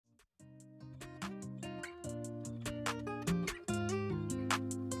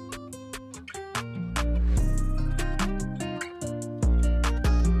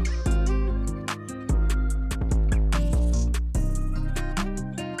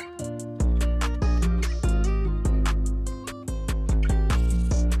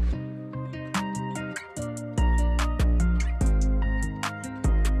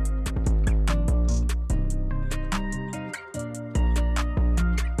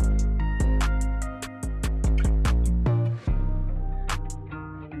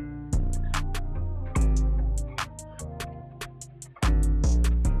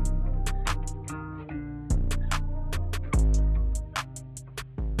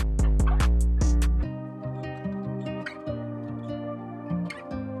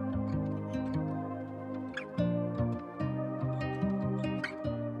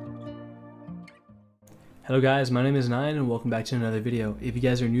Hello guys, my name is Nine and welcome back to another video. If you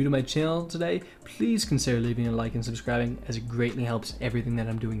guys are new to my channel today, please consider leaving a like and subscribing as it greatly helps everything that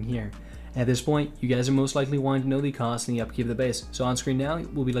I'm doing here. At this point, you guys are most likely wanting to know the cost and the upkeep of the base, so on screen now,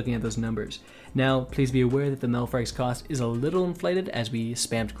 we'll be looking at those numbers. Now, please be aware that the Melfrag's cost is a little inflated as we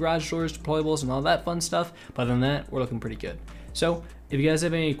spammed garage doors, deployables, and all that fun stuff, but other than that, we're looking pretty good. So, if you guys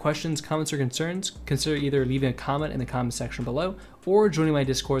have any questions, comments, or concerns, consider either leaving a comment in the comment section below or joining my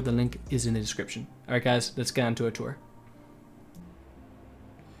Discord. The link is in the description. Alright guys, let's get on to a tour.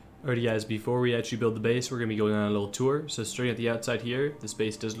 Alrighty guys, before we actually build the base, we're going to be going on a little tour. So starting at the outside here, this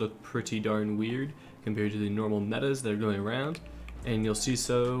base does look pretty darn weird compared to the normal metas that are going around, and you'll see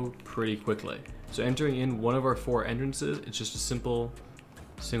so pretty quickly. So entering in one of our 4 entrances, it's just a simple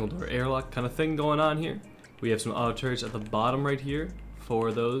single door airlock kind of thing going on here. We have some auto turrets at the bottom right here, 4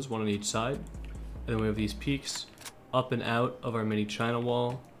 of those, 1 on each side. And then we have these peaks up and out of our mini China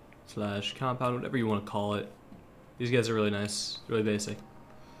wall / compound, whatever you want to call it. These guys are really nice, really basic.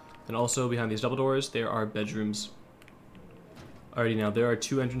 And also behind these double doors, there are bedrooms. Alrighty, now there are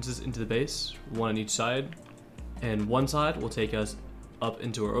 2 entrances into the base, 1 on each side. And one side will take us up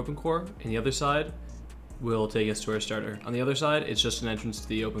into our open core, and the other side will take us to our starter. On the other side, it's just an entrance to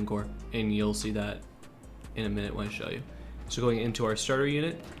the open core, and you'll see that in a minute when I show you. So going into our starter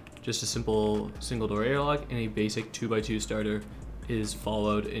unit, just a simple single door airlock and a basic 2x2 starter is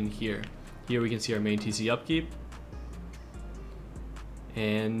followed in here. Here we can see our main TC upkeep.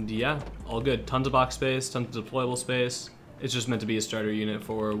 And yeah, all good. Tons of box space, tons of deployable space. It's just meant to be a starter unit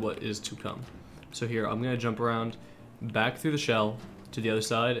for what is to come. So here, I'm gonna jump around back through the shell to the other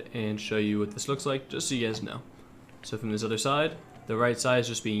side and show you what this looks like, just so you guys know. So from this other side, the right side is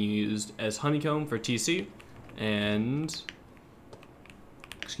just being used as honeycomb for TC, and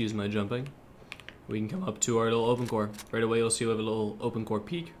excuse my jumping, we can come up to our little open core. Right away you'll see we have a little open core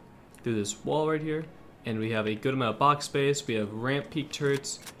peak through this wall right here, and we have a good amount of box space. We have ramp peak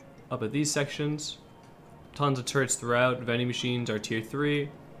turrets up at these sections, tons of turrets throughout. Vending machines are tier 3.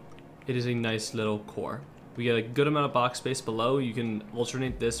 It is a nice little core. We get a good amount of box space below. You can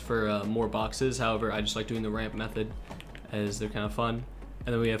alternate this for more boxes, however I just like doing the ramp method as they're kind of fun.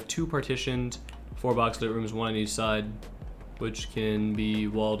 And then we have 2 partitioned 4 box lit rooms, 1 on each side, which can be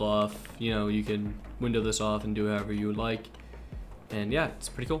walled off. You know, you can window this off and do however you would like. And yeah, it's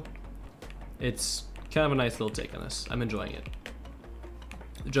pretty cool. It's kind of a nice little take on this. I'm enjoying it.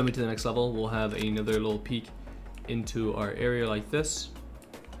 Jumping to the next level, we'll have another little peek into our area like this.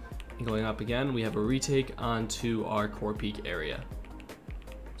 And going up again, we have a retake onto our core peak area.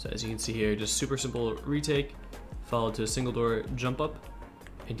 So as you can see here, just super simple retake, followed to a single door jump up.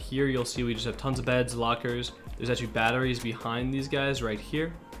 And here you'll see we just have tons of beds, lockers. There's actually batteries behind these guys right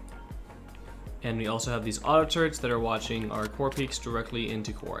here. And we also have these auto turrets that are watching our core peaks directly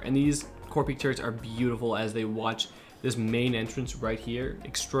into core. And these core peak turrets are beautiful as they watch this main entrance right here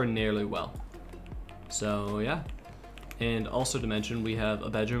extraordinarily well. So yeah. And also to mention, we have a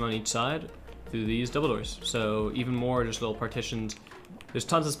bedroom on each side through these double doors. So even more just little partitions. There's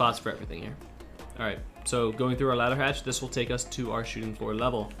tons of spots for everything here. Alright, so going through our ladder hatch, this will take us to our shooting floor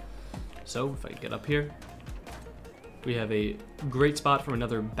level. So if I get up here, we have a great spot for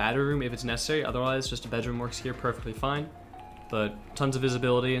another battery room if it's necessary. Otherwise, just a bedroom works here perfectly fine. But tons of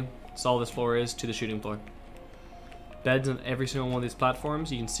visibility. That's all this floor is to the shooting floor. Beds on every single one of these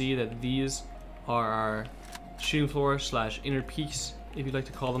platforms. You can see that these are our shooting floor / inner peaks, if you'd like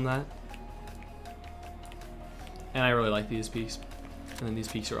to call them that. And I really like these peaks. And then these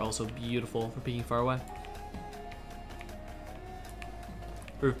peaks are also beautiful for peeking far away.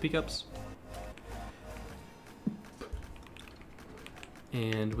 Roof peek ups.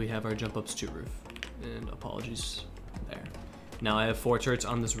 And we have our jump ups to roof. And apologies there. Now I have 4 turrets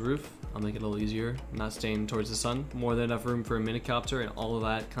on this roof. I'll make it a little easier. I'm not staying towards the sun. More than enough room for a minicopter and all of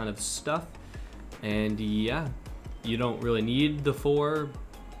that kind of stuff. And yeah, you don't really need the 4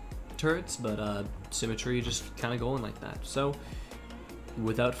 turrets, but symmetry just kind of going like that. So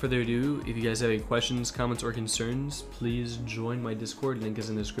without further ado, if you guys have any questions, comments, or concerns, please join my Discord. Link is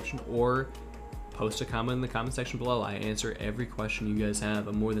in the description, or post a comment in the comment section below. I answer every question you guys have.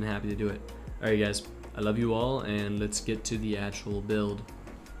 I'm more than happy to do it. Alright guys, I love you all, and let's get to the actual build.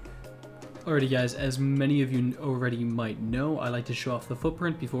 Alrighty guys, as many of you already might know, I like to show off the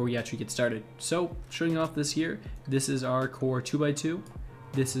footprint before we actually get started. So, showing off this here, this is our core 2x2.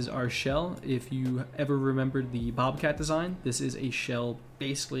 This is our shell. If you ever remembered the Bobcat design, this is a shell.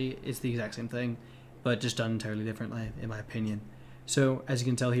 Basically, it's the exact same thing, but just done entirely differently, in my opinion. So, as you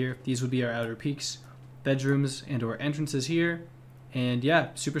can tell here, these would be our outer peaks, bedrooms, and or entrances here. And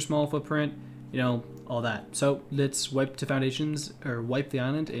yeah, super small footprint, you know, all that. So let's wipe to foundations, or wipe the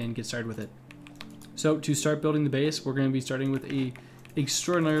island and get started with it. So to start building the base, we're going to be starting with a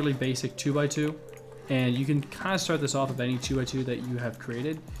extraordinarily basic 2x2, and you can kind of start this off with any 2x2 that you have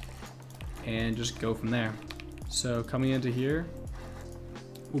created and just go from there. So coming into here,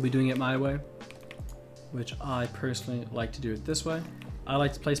 we'll be doing it my way, which I personally like to do it this way. I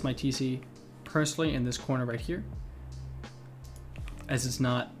like to place my TC personally in this corner right here, as it's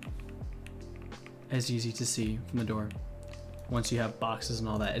not as easy to see from the door. Once you have boxes and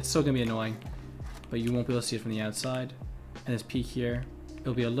all that, it's still gonna be annoying, but you won't be able to see it from the outside. And this peak here,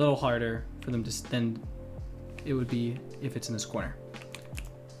 it'll be a little harder for them to than it would be if it's in this corner.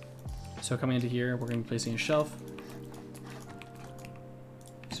 So coming into here, we're gonna be placing a shelf.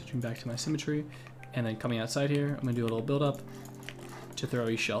 Switching back to my symmetry, and then coming outside here, I'm gonna do a little build up to throw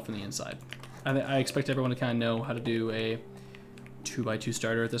a shelf in the inside. I expect everyone to kind of know how to do a 2x2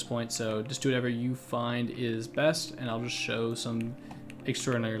 starter at this point, so just do whatever you find is best, and I'll just show some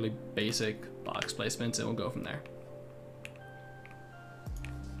extraordinarily basic box placements and we'll go from there.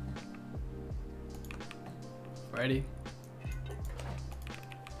 Alrighty.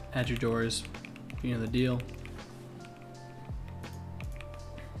 Add your doors, you know the deal.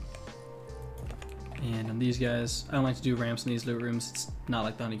 And on these guys, I don't like to do ramps in these loot rooms. It's not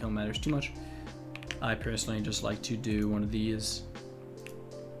like the honeycomb matters too much. I personally just like to do one of these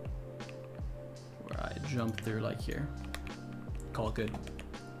where I jump through like here. Call it good.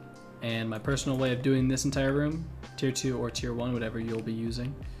 And my personal way of doing this entire room, tier 2 or tier 1, whatever you'll be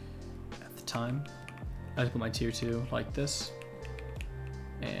using at the time, I put my tier 2 like this,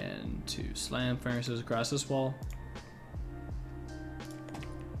 and to slam furnaces across this wall.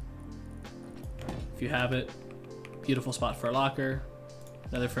 If you have it, beautiful spot for a locker.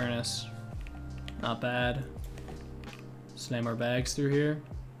 Another furnace, not bad. Slam our bags through here.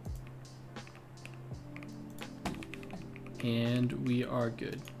 And we are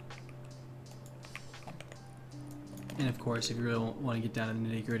good. And of course, if you really want to get down to the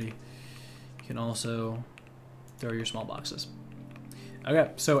nitty gritty, you can also throw your small boxes.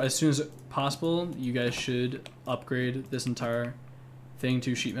 Okay, so as soon as possible, you guys should upgrade this entire thing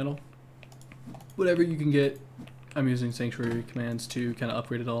to sheet metal. Whatever you can get. I'm using sanctuary commands to kind of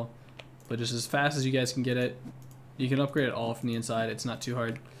upgrade it all, but just as fast as you guys can get it, you can upgrade it all from the inside. It's not too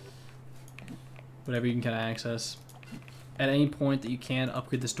hard. Whatever you can kind of access. At any point that you can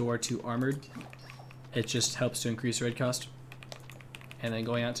upgrade this door to armored, it just helps to increase the raid cost. And then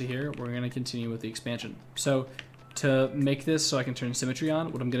going out to here, we're going to continue with the expansion. So to make this so I can turn symmetry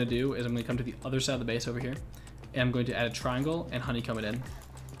on, what I'm going to do is I'm going to come to the other side of the base over here, and I'm going to add a triangle and honeycomb it in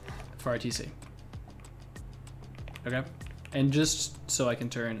for our TC. Okay, and just so I can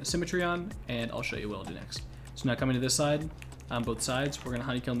turn symmetry on, and I'll show you what I'll do next. So now coming to this side, on both sides, we're gonna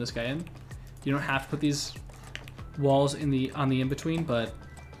honeycomb this guy in. You don't have to put these walls on the in-between, but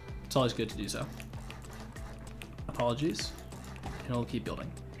it's always good to do so. Apologies, and we'll keep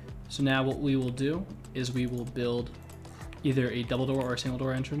building. So now what we will do is we will build either a double door or a single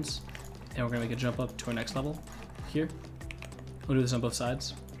door entrance, and we're gonna make a jump up to our next level here. We'll do this on both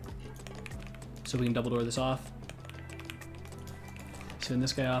sides. So we can double door this off. Send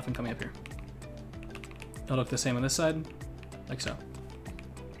this guy off and coming up here. It'll look the same on this side, like so.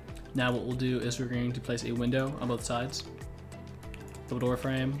 Now what we'll do is we're going to place a window on both sides, double door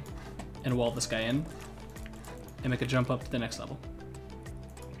frame, and wall this guy in, and make a jump up to the next level.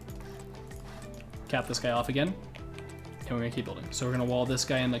 Cap this guy off again, and we're gonna keep building. So we're gonna wall this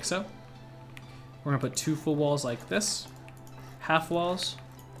guy in like so. We're gonna put 2 full walls like this, half walls,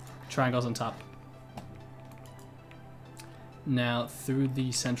 triangles on top. Now through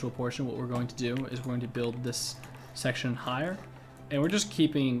the central portion, what we're going to do is we're going to build this section higher, and we're just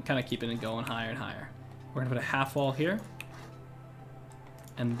kind of keeping it going higher and higher. We're gonna put a half wall here,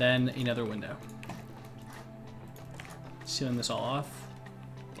 and then another window. Sealing this all off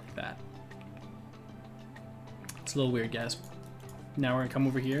like that. It's a little weird, guys. Now we're gonna come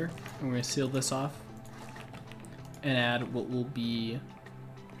over here and we're gonna seal this off and add what will be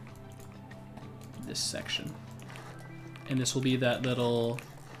this section. And this will be that little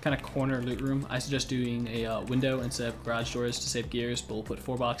kind of corner loot room. I suggest doing a window instead of garage doors to save gears, but we'll put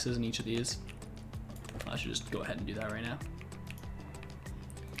 4 boxes in each of these. I should just go ahead and do that right now.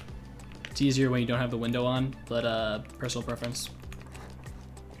 It's easier when you don't have the window on, but personal preference.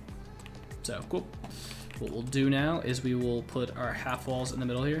 So, cool. What we'll do now is we will put our half walls in the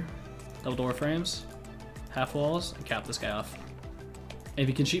middle here, double door frames, half walls, and cap this guy off. And if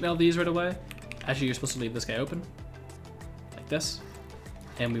you can sheet metal these right away, actually you're supposed to leave this guy open, like this.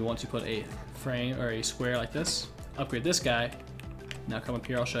 And we want to put a frame or a square like this, upgrade this guy. Now come up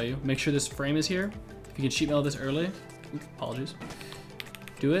here, I'll show you. Make sure this frame is here. If you can sheet metal this early, oops, apologies,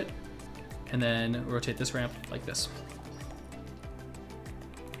 do it. and then rotate this ramp like this.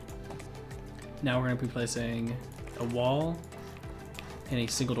 Now we're going to be placing a wall and a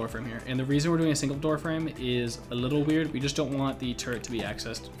single door frame here. And the reason we're doing a single door frame is a little weird. We just don't want the turret to be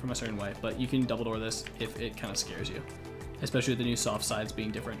accessed from a certain way, but you can double door this if it kind of scares you, especially with the new soft sides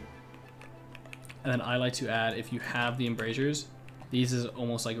being different. And then I like to add, if you have the embrasures, these is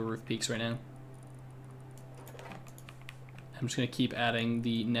almost like a roof peaks right now. I'm just going to keep adding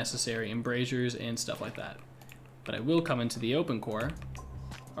the necessary embrasures and stuff like that. But I will come into the open core,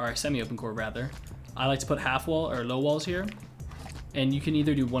 or semi-open core rather. I like to put half wall or low walls here, and you can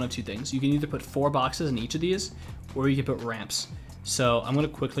either do one of two things. You can either put 4 boxes in each of these, or you can put ramps. So I'm going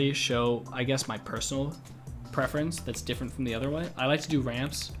to quickly show, I guess, my personal preference that's different from the other way. I like to do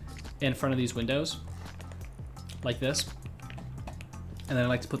ramps in front of these windows, like this. And then I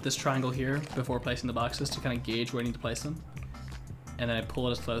like to put this triangle here before placing the boxes to kind of gauge where I need to place them. And then I pull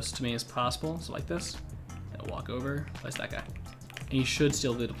it as close to me as possible, so like this. And I'll walk over, place that guy. And you should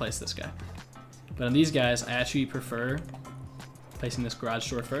still be able to place this guy. But on these guys, I actually prefer placing this garage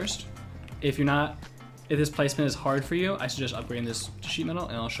door first. If this placement is hard for you, I suggest upgrading this to sheet metal,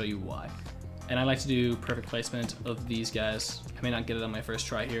 and I'll show you why. And I like to do perfect placement of these guys. I may not get it on my first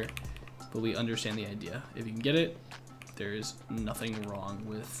try here, but we understand the idea. If you can get it, there's nothing wrong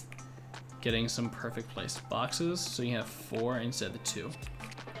with getting some perfect placed boxes, so you have 4 instead of the 2.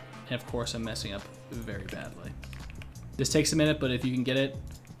 And of course I'm messing up very badly. This takes a minute, but if you can get it,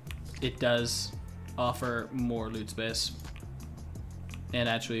 it does offer more loot space and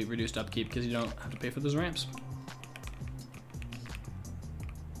actually reduced upkeep because you don't have to pay for those ramps.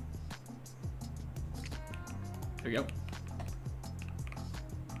 There we go.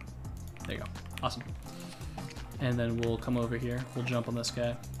 There you go. Awesome. And then we'll come over here. We'll jump on this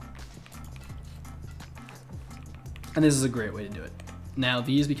guy. And this is a great way to do it. Now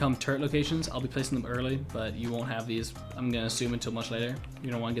these become turret locations. I'll be placing them early, but you won't have these, I'm gonna assume, until much later.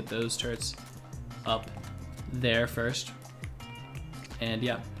 You're gonna wanna get those turrets up there first. And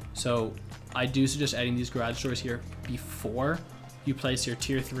yeah, so I do suggest adding these garage doors here before you place your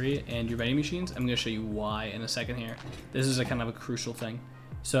tier 3 and your vending machines. I'm gonna show you why in a second here. This is a kind of a crucial thing.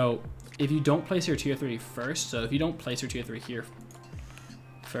 So if you don't place your tier 3 first, so if you don't place your tier 3 here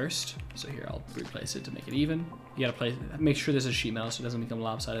first, so here I'll replace it to make it even. You gotta make sure this is sheet metal so it doesn't become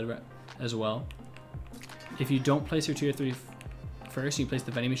lopsided as well. If you don't place your tier 3 first, you place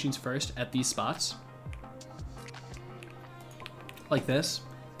the vending machines first at these spots, like this,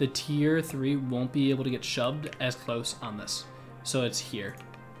 the tier 3 won't be able to get shoved as close on this. So it's here.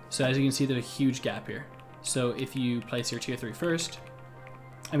 So as you can see, there's a huge gap here. So if you place your tier 3 first,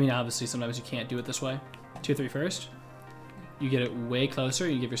 I mean, obviously sometimes you can't do it this way. Tier 3 first, you get it way closer,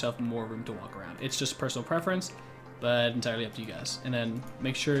 you give yourself more room to walk around. It's just personal preference, but entirely up to you guys. And then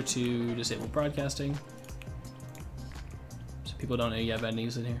make sure to disable broadcasting so people don't know you have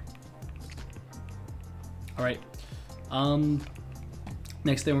vendings in here. All right.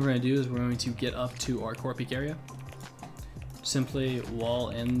 Next thing we're going to do is we're going to get up to our core peak area. Simply wall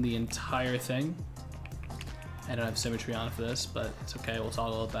in the entire thing. I don't have symmetry on for this, but it's okay, we'll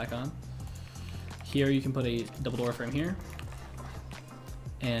toggle it back on. Here you can put a double door frame here.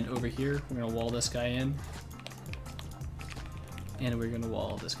 And over here, we're gonna wall this guy in. And we're gonna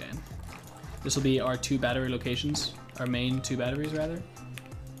wall this guy in. This will be our 2 battery locations, our main 2 batteries rather.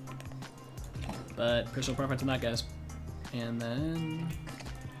 But personal preference on that, guys. And then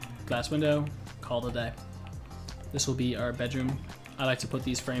glass window, call it a day. This will be our bedroom. I like to put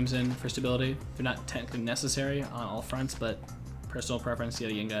these frames in for stability. They're not technically necessary on all fronts, but personal preference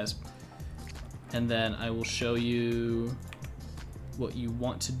yet again, guys. And then I will show you what you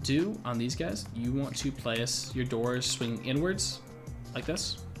want to do on these guys. You want to place your doors swinging inwards like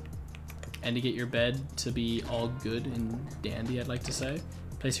this. And to get your bed to be all good and dandy, I'd like to say,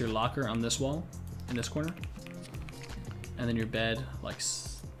 place your locker on this wall in this corner. And then your bed like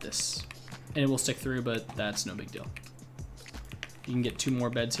this. And it will stick through, but that's no big deal. You can get 2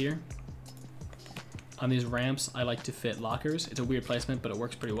 more beds here. On these ramps, I like to fit lockers. It's a weird placement, but it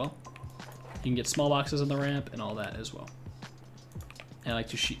works pretty well. You can get small boxes on the ramp and all that as well. And I like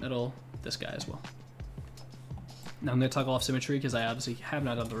to sheet metal this guy as well. Now I'm going to toggle off symmetry because I obviously have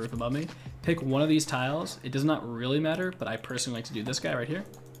not done the roof above me. Pick one of these tiles. It does not really matter, but I personally like to do this guy right here.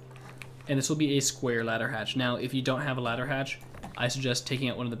 And this will be a square ladder hatch. Now, if you don't have a ladder hatch, I suggest taking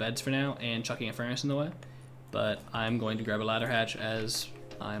out one of the beds for now and chucking a furnace in the way. But I'm going to grab a ladder hatch as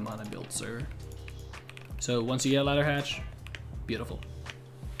I'm on a build server. So once you get a ladder hatch, beautiful.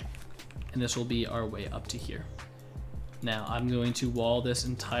 And this will be our way up to here. Now I'm going to wall this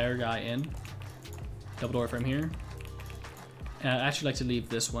entire guy in. Double door frame here. And I actually like to leave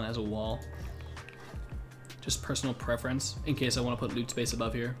this one as a wall just personal preference, in case I want to put loot space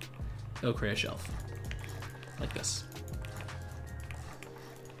above here, it'll create a shelf like this.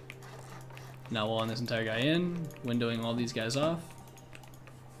 Now walling this entire guy in, windowing all these guys off,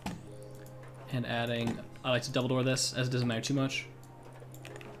 and adding, I like to double door this as it doesn't matter too much.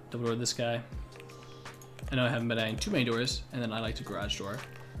 Double door this guy. I know I haven't been adding too many doors, and then I like to garage door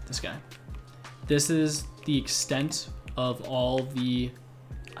this guy. This is the extent of all the,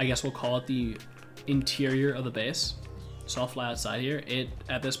 I guess we'll call it the interior of the base. It's all flat outside here. It,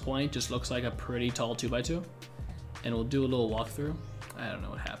 at this point, just looks like a pretty tall 2x2. And we'll do a little walkthrough. I don't know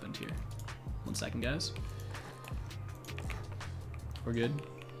what happened here. 1 second, guys. We're good.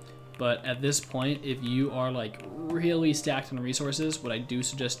 But at this point, if you are like really stacked on resources, what I do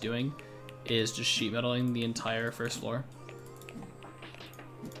suggest doing is just sheet metaling the entire first floor.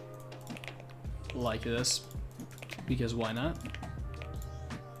 Like this, because why not?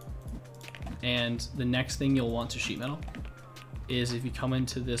 And the next thing you'll want to sheet metal is if you come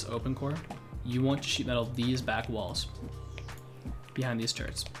into this open core, you want to sheet metal these back walls behind these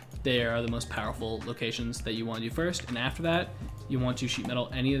turrets. They are the most powerful locations that you want to do first, and after that, you want to sheet metal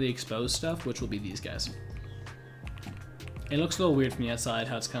any of the exposed stuff, which will be these guys. It looks a little weird from the outside,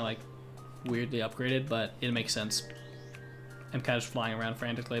 how it's kind of like weirdly upgraded, but it makes sense. I'm kind of just flying around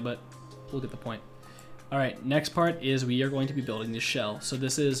frantically, but we'll get the point. All right, next part is we are going to be building this shell. So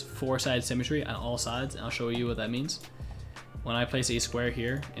this is 4-side symmetry on all sides, and I'll show you what that means. When I place a square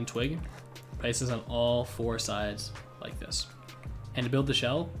here in Twig, place this on all 4 sides like this. And to build the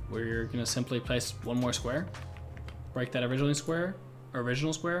shell, we're gonna simply place one more square, break that original square,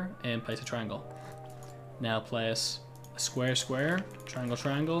 and place a triangle. Now place a square, square, triangle,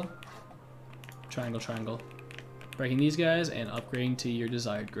 triangle, triangle, triangle. Breaking these guys and upgrading to your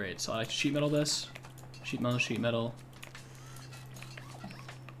desired grade. So I like to sheet metal this, sheet metal,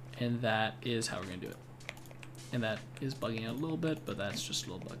 and that is how we're gonna do it. And that is bugging out a little bit, but that's just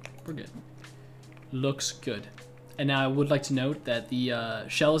a little bug. We're good. Looks good. And now I would like to note that the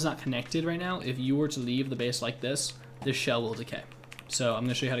shell is not connected right now. If you were to leave the base like this shell will decay. So I'm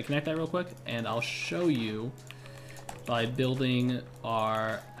gonna show you how to connect that real quick, and I'll show you by building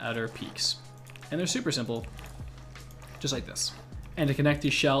our outer peaks. And they're super simple, just like this. And to connect the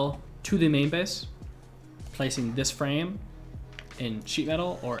shell to the main base, placing this frame in sheet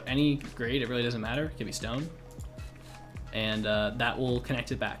metal or any grade, it really doesn't matter, it can be stone. And that will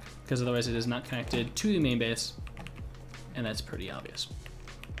connect it back, because otherwise it is not connected to the main base, and that's pretty obvious.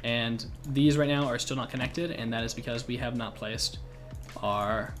 And these right now are still not connected, and that is because we have not placed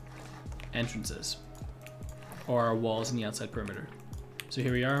our entrances or our walls in the outside perimeter. So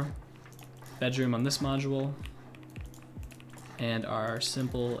here we are, bedroom on this module, and our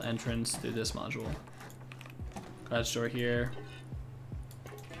simple entrance through this module. Garage door here,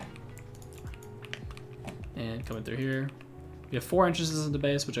 and coming through here. We have 4 entrances in the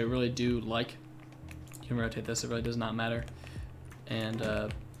base, which I really do like. You can rotate this, it really does not matter.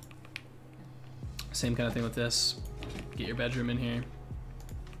 And same kind of thing with this. Get your bedroom in here.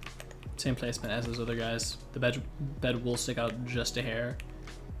 Same placement as those other guys. The bed will stick out just a hair,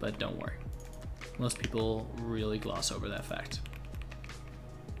 but don't worry. Most people really gloss over that fact.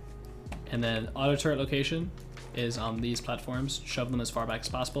 And then auto turret location is on these platforms. Shove them as far back as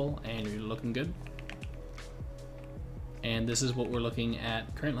possible, and you're looking good. And this is what we're looking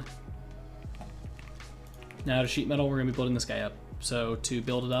at currently. Now to sheet metal, we're gonna be building this guy up. So to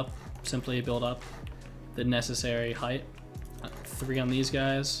build it up, simply build up the necessary height. 3 on these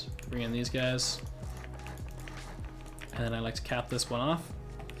guys, 3 on these guys. And then I like to cap this one off.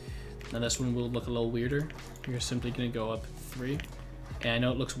 Now this one will look a little weirder. You're simply gonna go up 3. And I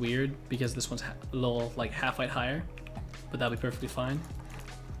know it looks weird because this one's a little like half height higher, but that'll be perfectly fine.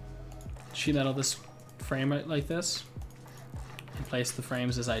 Sheet metal this frame right like this, and place the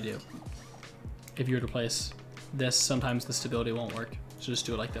frames as I do. If you were to place this, sometimes the stability won't work, so just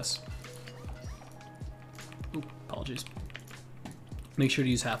do it like this. Ooh, apologies. Make sure to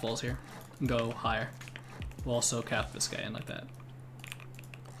use half walls here and go higher. We'll also cap this guy in like that.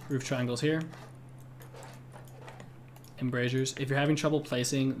 Roof triangles here. Embrasures. If you're having trouble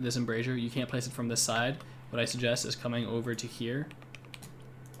placing this embrasure, you can't place it from this side. What I suggest is coming over to here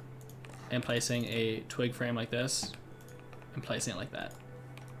and placing a twig frame like this and placing it like that.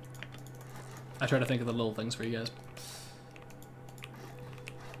 I try to think of the little things for you guys.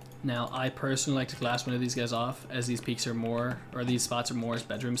 Now, I personally like to glass window these guys off, as these peaks are more, or these spots are more as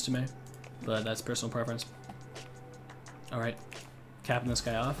bedrooms to me, but that's personal preference. All right, capping this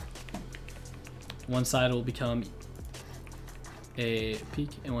guy off. One side will become a peak,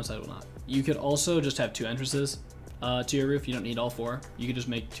 and one side will not. You could also just have 2 entrances to your roof. You don't need all 4. You could just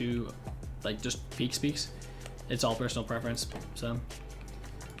make 2, like just peaks. It's all personal preference, so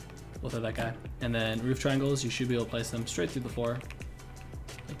we'll throw that guy. And then roof triangles, you should be able to place them straight through the floor,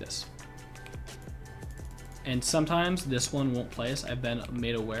 like this. And sometimes this one won't place. I've been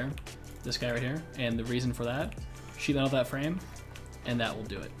made aware, this guy right here, and the reason for that, sheet metal that frame, and that will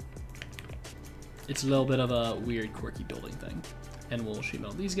do it. It's a little bit of a weird, quirky building thing. And we'll sheet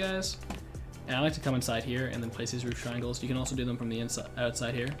metal these guys. And I like to come inside here and then place these roof triangles. You can also do them from the inside,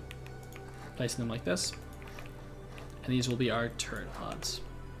 outside here, placing them like this. And these will be our turret pods.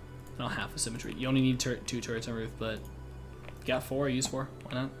 Not half the symmetry. You only need 2 turrets on roof, but got 4, use 4,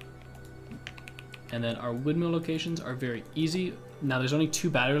 why not? And then our windmill locations are very easy. Now there's only 2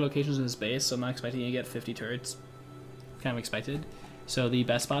 battery locations in this base, so I'm not expecting you to get 50 turrets. Kind of expected. So the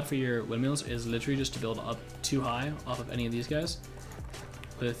best spot for your windmills is literally just to build up too high off of any of these guys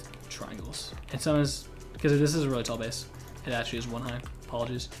with triangles. And sometimes, because this is a really tall base, it actually is 1 high.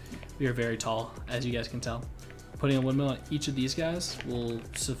 Apologies. We are very tall, as you guys can tell. Putting a windmill on each of these guys will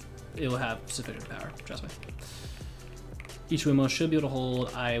have sufficient power, trust me. Each windmill should be able to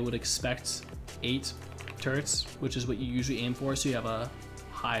hold, I would expect, 8 turrets, which is what you usually aim for, so you have a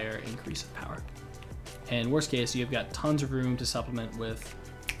higher increase of power. And worst case, you've got tons of room to supplement with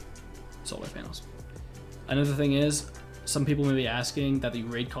solar panels. Another thing is, some people may be asking that the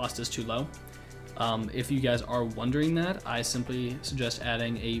raid cost is too low. If you guys are wondering that, I simply suggest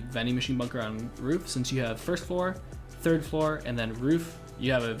adding a vending machine bunker on roof. Since you have 1st floor, 3rd floor, and then roof,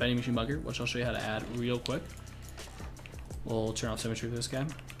 you have a vending machine bunker, which I'll show you how to add real quick. We'll turn off symmetry for this guy.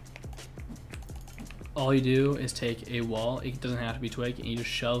 All you do is take a wall, it doesn't have to be twig, and you just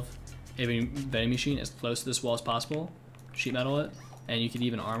shove a vending machine as close to this wall as possible, sheet metal it, and you can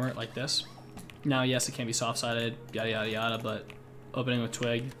even armor it like this. Now, yes, it can be soft-sided, yada yada yada, but opening with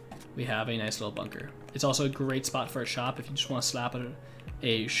twig, we have a nice little bunker. It's also a great spot for a shop if you just want to slap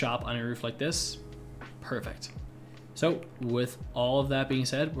a shop on a roof like this. Perfect. So, with all of that being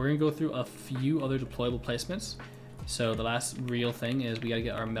said, we're going to go through a few other deployable placements. So the last real thing is we got to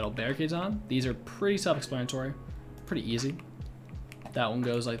get our metal barricades on. These are pretty self-explanatory, pretty easy. That one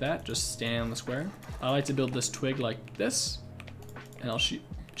goes like that, just stand on the square. I like to build this twig like this, and I'll sheet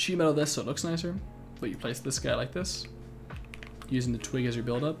metal this so it looks nicer. But you place this guy like this, using the twig as your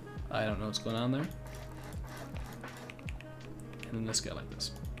build-up. I don't know what's going on there. And then this guy like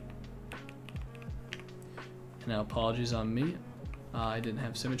this. And now apologies on me. I didn't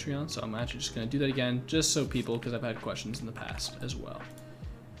have symmetry on, so I'm actually just going to do that again, just so people, because I've had questions in the past as well.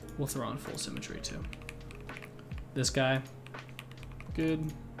 We'll throw on full symmetry too. This guy, good.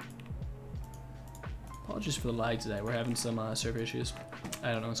 Apologies for the lag today. We're having some server issues.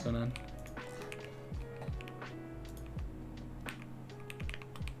 I don't know what's going on.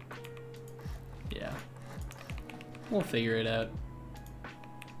 Yeah, we'll figure it out.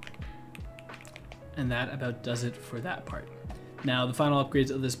 And that about does it for that part. Now, the final upgrades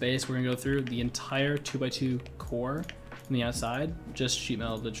of this base, we're gonna go through the entire 2x2 core from the outside, just sheet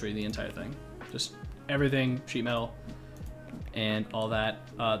metal, literally the entire thing. Just everything, sheet metal, and all that.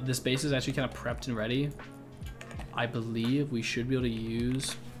 This base is actually kind of prepped and ready. I believe we should be able to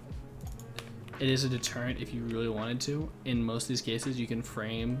use, it is a deterrent if you really wanted to. In most of these cases, you can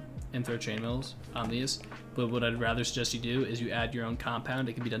frame and throw chainmails on these, but what I'd rather suggest you do is you add your own compound.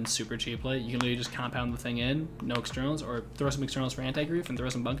 It can be done super cheaply. You can literally just compound the thing in, no externals, or throw some externals for anti-grief and throw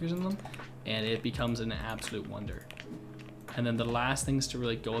some bunkers in them, and it becomes an absolute wonder. And then the last things to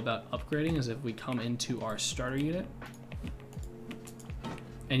really go about upgrading is if we come into our starter unit.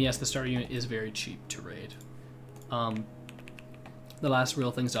 And yes, the starter unit is very cheap to raid. The last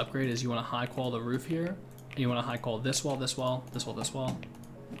real things to upgrade is you want to high qual the roof here, and you want to high qual this wall, this wall, this wall, this wall.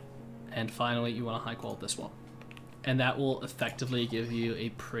 And finally, you want to high qual this wall. And that will effectively give you a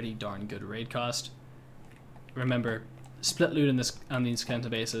pretty darn good raid cost. Remember, split loot on these kinds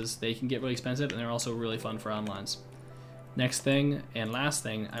of bases, they can get really expensive, and they're also really fun for onlines. Next thing, and last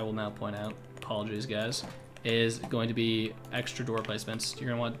thing I will now point out, apologies guys, is going to be extra door placements. You're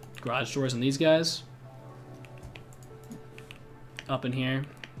going to want garage doors on these guys. Up in here,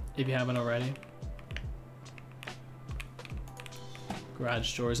 if you haven't already.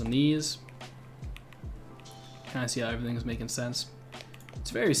 Garage doors on these. Kind of see how everything's making sense. It's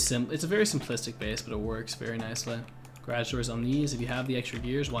a very simplistic base, but it works very nicely. Garage doors on these. If you have the extra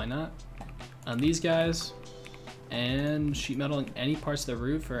gears, why not? On these guys, and sheet metal in any parts of the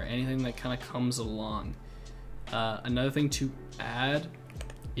roof or anything that kind of comes along. Another thing to add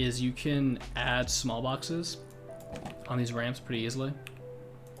is you can add small boxes on these ramps pretty easily.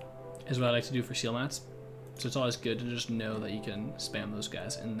 Is what I like to do for seal mats. So it's always good to just know that you can spam those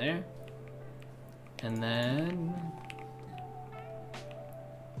guys in there. And then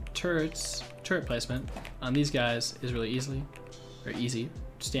turret placement on these guys is really easy.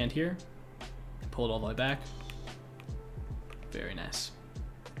 Stand here, pull it all the way back. Very nice.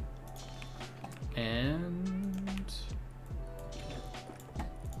 And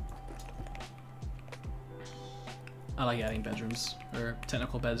I like adding bedrooms or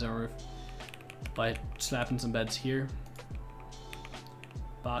technical beds on a roof by snapping some beds here,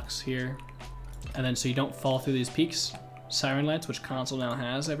 box here, and then so you don't fall through these peaks, siren lights, which console now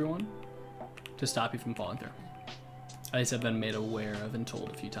has, everyone, to stop you from falling through. At least I've been made aware of and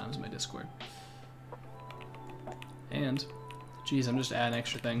told a few times in my Discord. And, geez, I'm just adding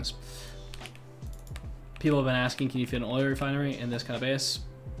extra things. People have been asking, can you fit an oil refinery in this kind of base?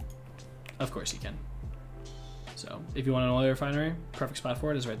 Of course you can. So, if you want an oil refinery, perfect spot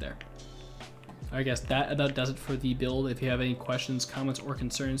for it is right there. Alright guys, that about does it for the build. If you have any questions, comments, or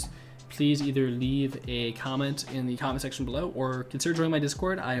concerns, please either leave a comment in the comment section below or consider joining my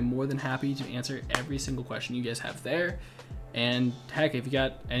Discord. I am more than happy to answer every single question you guys have there. And heck, if you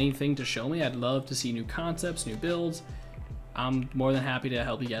got anything to show me, I'd love to see new concepts, new builds. I'm more than happy to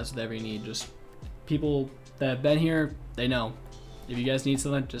help you guys with every need. Just people that have been here, they know. If you guys need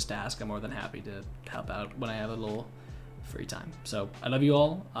something, just ask. I'm more than happy to help out when I have a little free time. So I love you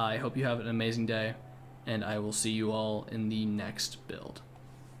all. I hope you have an amazing day, and I will see you all in the next build.